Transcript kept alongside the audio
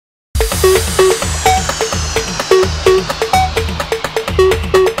Welcome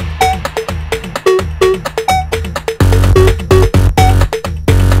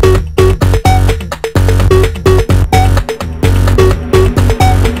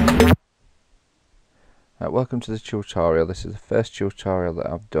to the tutorial. This is the first tutorial that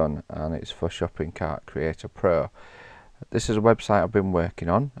I've done, and it's for Shopping Cart Creator Pro. This is a website I've been working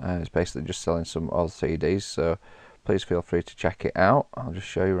on. It's basically just selling some old CDs, so please feel free to check it out. I'll just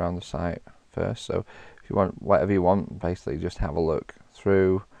show you around the site first. So if you want whatever you want, basically just have a look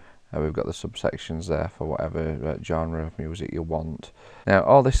through. We've got the subsections there for whatever genre of music you want. Now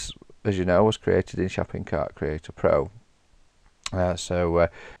all this, as you know, was created in Shopping Cart Creator Pro.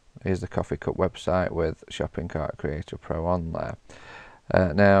 Here's the Coffecup website with Shopping Cart Creator Pro on there.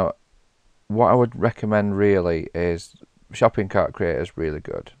 Now, what I would recommend really is Shopping Cart Creator is really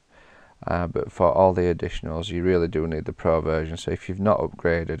good, but for all the additionals, you really do need the Pro version. So if you've not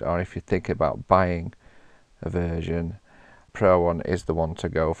upgraded, or if you think about buying a version, Pro one is the one to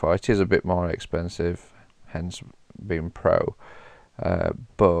go for. It is a bit more expensive, hence being Pro,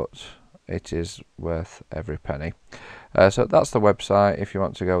 but it is worth every penny. So that's the website. If you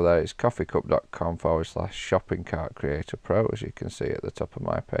want to go there, it's coffeecup.com/shopping cart creator pro, as you can see at the top of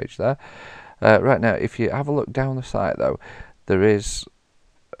my page there. Right now, if you have a look down the site though, there is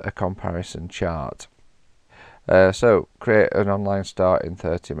a comparison chart. So create an online store in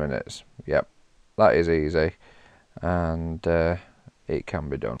 30 minutes. Yep, that is easy, and it can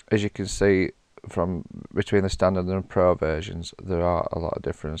be done. As you can see, from between the standard and pro versions, there are a lot of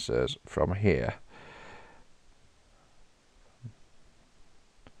differences from here.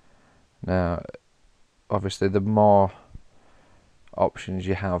 Now, obviously, the more options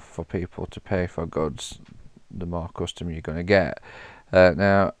you have for people to pay for goods, the more customer you're going to get.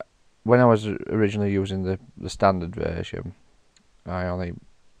 Now, when I was originally using the standard version, I only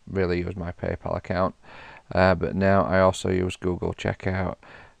really used my PayPal account, but now I also use Google Checkout.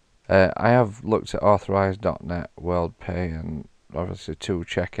 I have looked at Authorized.net, WorldPay, and obviously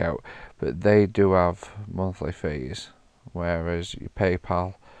 2Checkout, but they do have monthly fees, whereas your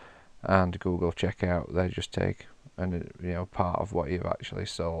PayPal and Google Checkout, they just take part of what you've actually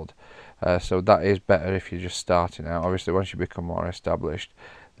sold. So that is better if you're just starting out. Obviously, once you become more established,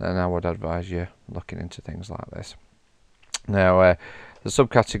 then I would advise you looking into things like this. Now, the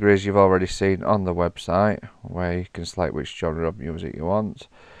subcategories you've already seen on the website, where you can select which genre of music you want,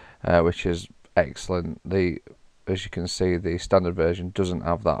 which is excellent. As you can see, the standard version doesn't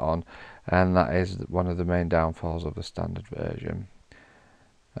have that on, and that is one of the main downfalls of the standard version.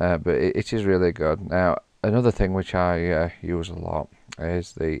 But it is really good. Now, another thing which I use a lot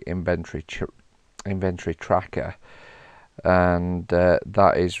is the inventory tracker, and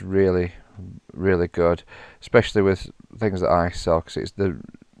that is really good, especially with things that I sell, because it's the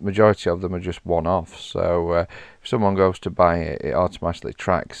majority of them are just one-off. So if someone goes to buy it, it automatically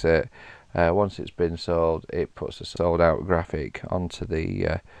tracks it. Once it's been sold, it puts a sold out graphic onto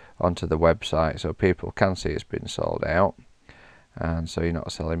the website, so people can see it's been sold out, and so you're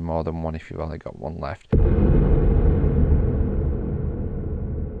not selling more than one if you've only got one left.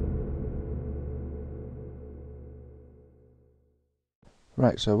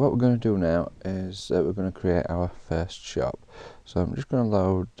 Right, so what we're going to do now is we're going to create our first shop. So I'm just going to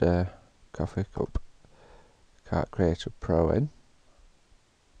load Coffeecup Cart Creator Pro in.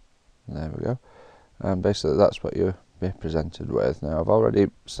 There we go. And basically that's what you'll be presented with. Now I've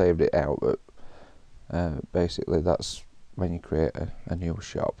already saved it out, but basically that's when you create a new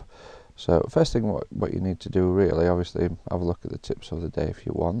shop. So first thing what you need to do really, obviously have a look at the tips of the day if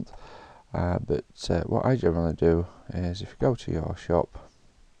you want. But what I generally do is if you go to your shop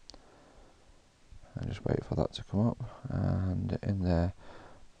and just wait for that to come up, and in there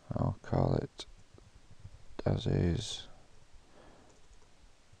I'll call it as is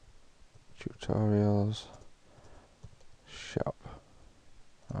tutorials shop.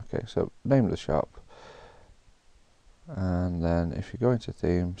 Okay, so name of the shop, and then if you go into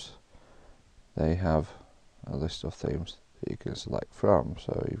themes, they have a list of themes that you can select from.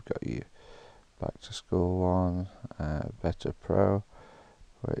 So you've got your back to school one, Better Pro,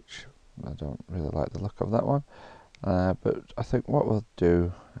 which I don't really like the look of that one, but I think what we'll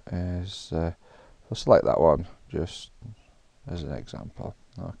do is we'll select that one just as an example.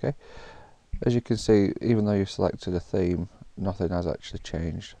 Okay, as you can see, even though you've selected a theme, nothing has actually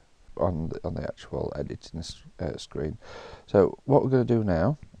changed on the actual editing screen. So what we're going to do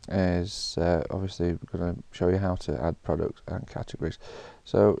now is obviously we're going to show you how to add products and categories.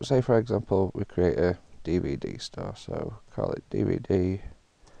 So say for example we create a DVD store, so call it DVD,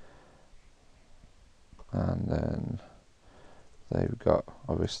 and then they've got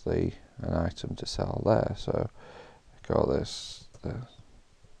obviously an item to sell there. So I call this the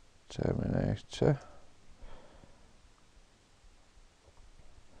Terminator,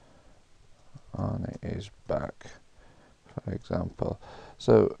 and it is back, for example.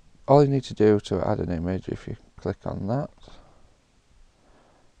 So all you need to do to add an image, if you click on that,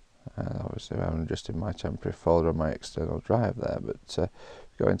 and obviously I'm just in my temporary folder on my external drive there, but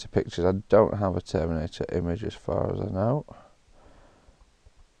go into pictures. I don't have a Terminator image as far as I know,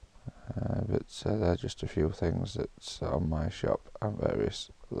 but there are just a few things that's on my shop and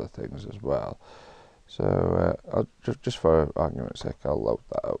various other things as well. So I'll just for argument's sake, I'll load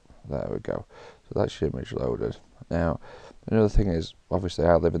that up. There we go. So that's your image loaded. Now another thing is, obviously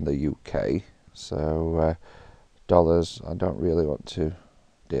I live in the UK, so dollars, I don't really want to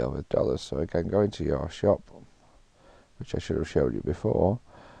deal with dollars. So again, go into your shop, which I should have showed you before,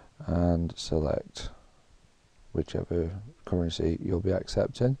 and select whichever currency you'll be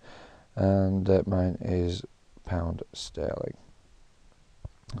accepting, and mine is pound sterling.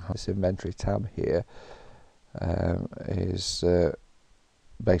 This inventory tab here is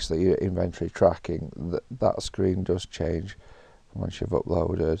basically your inventory tracking. That screen does change once you've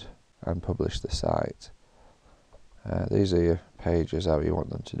uploaded and published the site. These are your pages, how you want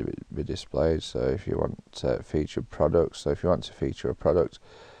them to be displayed. So if you want featured products, so if you want to feature a product,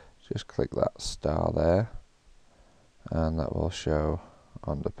 just click that star there, and that will show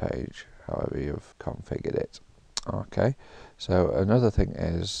on the page however you've configured it. Okay, so another thing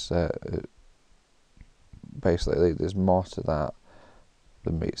is basically there's more to that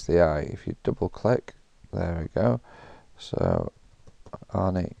than meets the eye. If you double click, there we go. So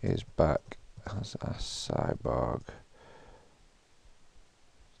Arnie is back as a cyborg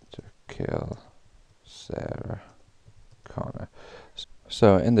to kill Sarah Connor.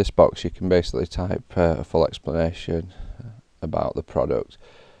 So in this box you can basically type a full explanation about the product.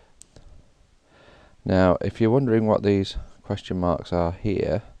 Now if you're wondering what these question marks are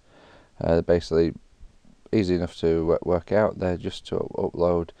here, they're basically easy enough to work out. They're just to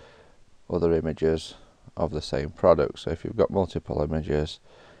upload other images of the same product. So if you've got multiple images,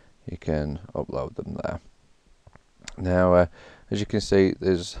 you can upload them there. Now as you can see,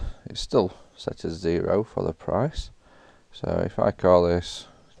 it's still set as 0 for the price. So if I call this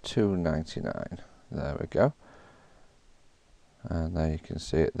 $2.99, there we go, and there you can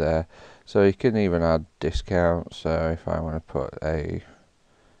see it there. So you can even add discount. So if I want to put a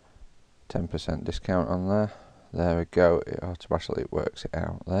 10% discount on there we go, it automatically works it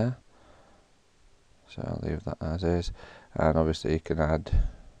out there. So I'll leave that as is, and obviously you can add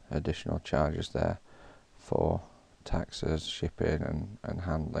additional charges there for taxes, shipping and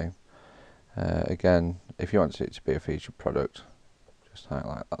handling. Again, if you want it to be a featured product, just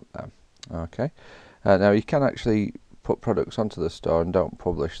highlight that there. Okay, now you can actually put products onto the store and don't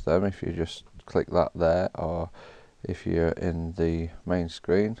publish them if you just click that there, or if you're in the main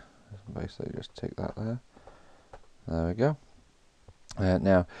screen, basically just tick that there. There we go.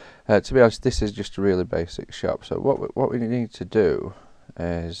 Now to be honest, this is just a really basic shop, so what we need to do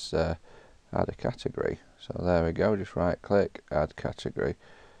is add a category. So there we go, just right click, add category.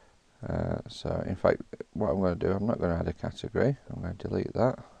 So in fact what I'm going to do, I'm not going to add a category, I'm going to delete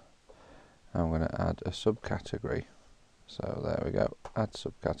that. I'm going to add a subcategory. So there we go, add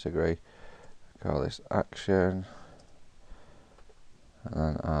subcategory, call this action, and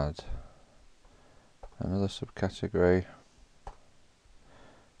then add another subcategory,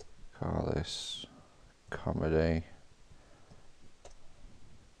 call this comedy,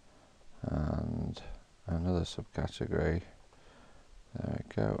 and another subcategory, there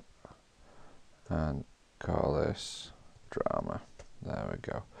we go, and call this drama. There we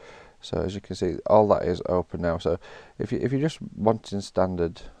go. So as you can see, all that is open now. So if you're just wanting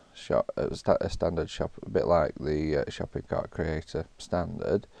standard shop, a standard shop, a bit like the shopping cart creator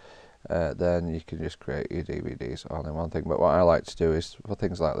standard, then you can just create your DVDs all in one thing. But what I like to do is, for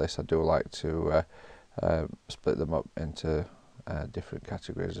things like this, I do like to split them up into different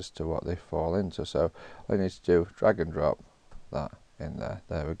categories as to what they fall into. So all you need to do, drag and drop that in there.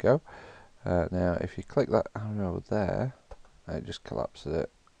 There we go. Now if you click that arrow there, it just collapses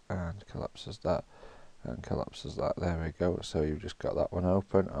it and collapses that and collapses that. There we go. So you've just got that one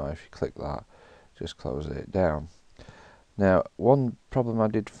open, or if you click that, just close it down. Now one problem I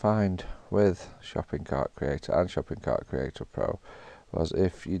did find with Shopping Cart Creator and Shopping Cart Creator Pro was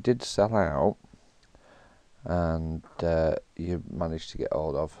if you did sell out and you managed to get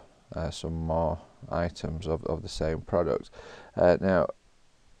hold of some more items of the same product, now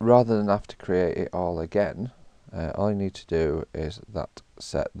rather than have to create it all again, all you need to do is that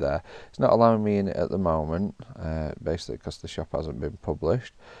set there. It's not allowing me in it at the moment, basically because the shop hasn't been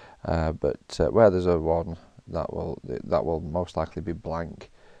published, but where there's a 1, that will most likely be blank,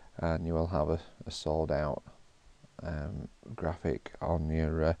 and you will have a sold out graphic on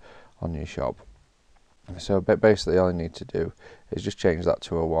your shop. So basically all you need to do is just change that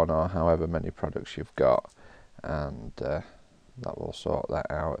to a 1, or however many products you've got, and that will sort that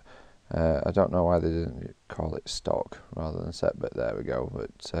out. I don't know why they didn't call it stock rather than set, but there we go.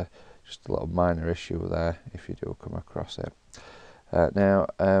 But just a little minor issue there if you do come across it. Now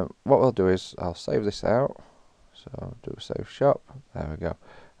what we'll do is I'll save this out, so do a save shop, there we go,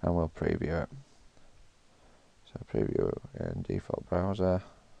 and we'll preview it. So preview in default browser.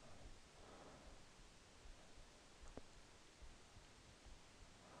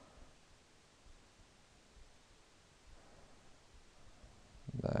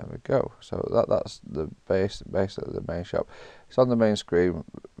 There we go. So that's the basically the main shop. It's on the main screen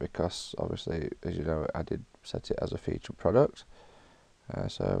because obviously, as you know, I did set it as a featured product.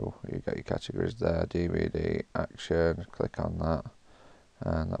 So you got your categories there: DVD, action. Click on that,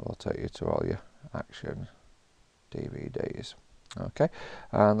 and that will take you to all your action DVDs. Okay,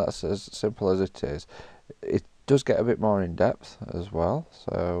 and that's as simple as it is. It does get a bit more in depth as well.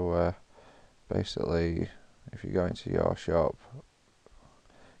 So basically, if you go into your shop,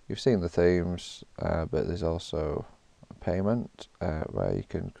 you've seen the themes, but there's also a payment where you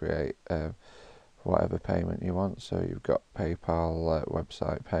can create whatever payment you want. So you've got PayPal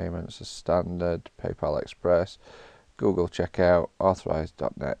website payments as standard, PayPal Express, Google Checkout,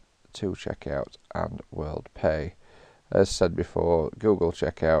 Authorized.net, to Checkout, and World Pay. As said before, Google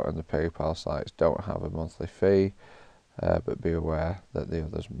Checkout and the PayPal sites don't have a monthly fee, but be aware that the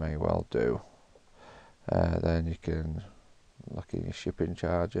others may well do. Then you can look in your shipping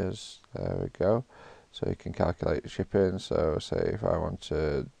charges, there we go, so you can calculate shipping. So say if I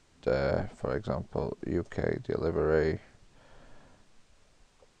wanted for example UK delivery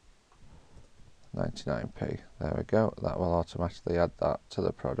 99p, there we go, that will automatically add that to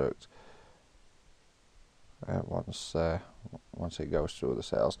the product once it goes through the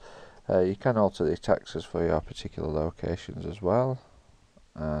sales. You can alter the taxes for your particular locations as well,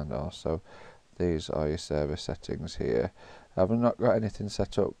 and also these are your service settings here. I've not got anything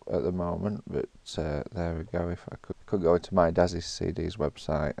set up at the moment, but there we go. If I could go into my Dazzy CD's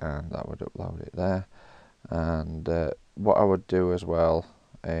website, and that would upload it there. And what I would do as well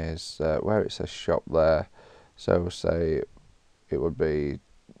is where it says shop there, so say it would be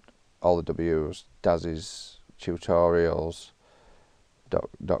all the W's, Dazzy's tutorials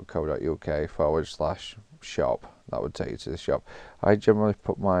 .co.uk/shop. That would take you to the shop. I generally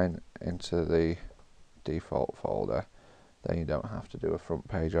put mine into the default folder, then you don't have to do a front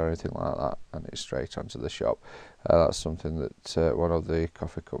page or anything like that, and it's straight onto the shop. That's something that one of the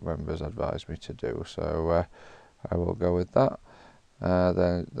Coffecup members advised me to do, so I will go with that.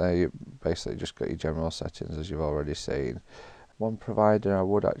 Then you basically just got your general settings as you've already seen. One provider I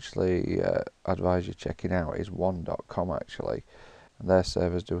would actually advise you checking out is one.com actually. Their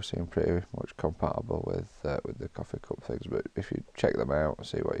servers do seem pretty much compatible with the Coffecup things, but if you check them out and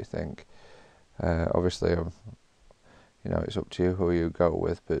see what you think. Obviously, it's up to you who you go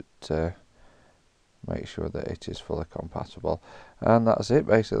with, but make sure that it is fully compatible. And that's it.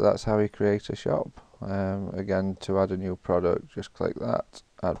 Basically, that's how you create a shop. Again, to add a new product, just click that,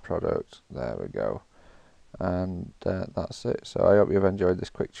 add product. There we go, and that's it. So I hope you've enjoyed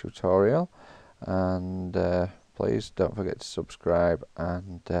this quick tutorial, and please don't forget to subscribe,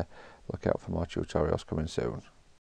 and look out for more tutorials coming soon.